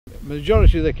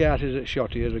Majority of the cartridges that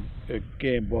shot here are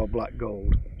Gamebore black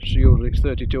gold. So usually it's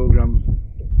 32g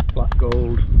black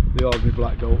gold, the ordinary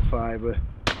black gold fibre,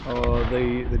 or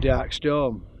the dark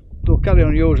storm. They'll carry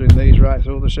on using these right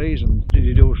through the season.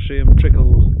 You do see them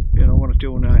trickle, you know, 1 or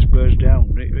 2 nice birds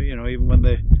down, you know, even when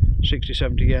they're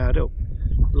 60-70 yard up.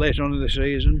 Later on in the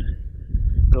season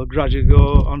they'll gradually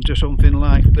go onto something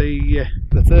like the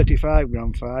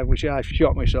 35g 5, which I've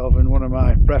shot myself in one of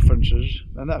my preferences,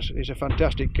 and it's a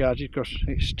fantastic cartridge because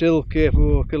it's still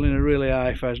capable of killing a really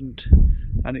high pheasant,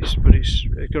 and it's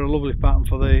got a lovely pattern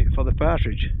for the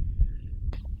partridge.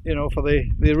 You know, for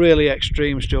the really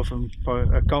extreme stuff and for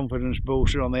a confidence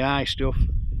booster on the high stuff,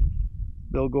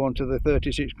 they'll go on to the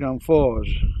 36g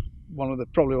 4s.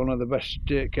 Probably one of the best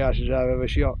cartridges I've ever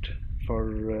shot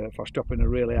for stopping a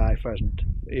really high pheasant.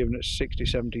 Even at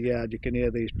 60-70 yards, you can hear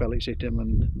these pellets hit them,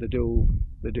 and they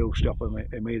do stop them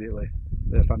immediately.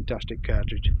 They're a fantastic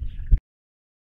cartridge.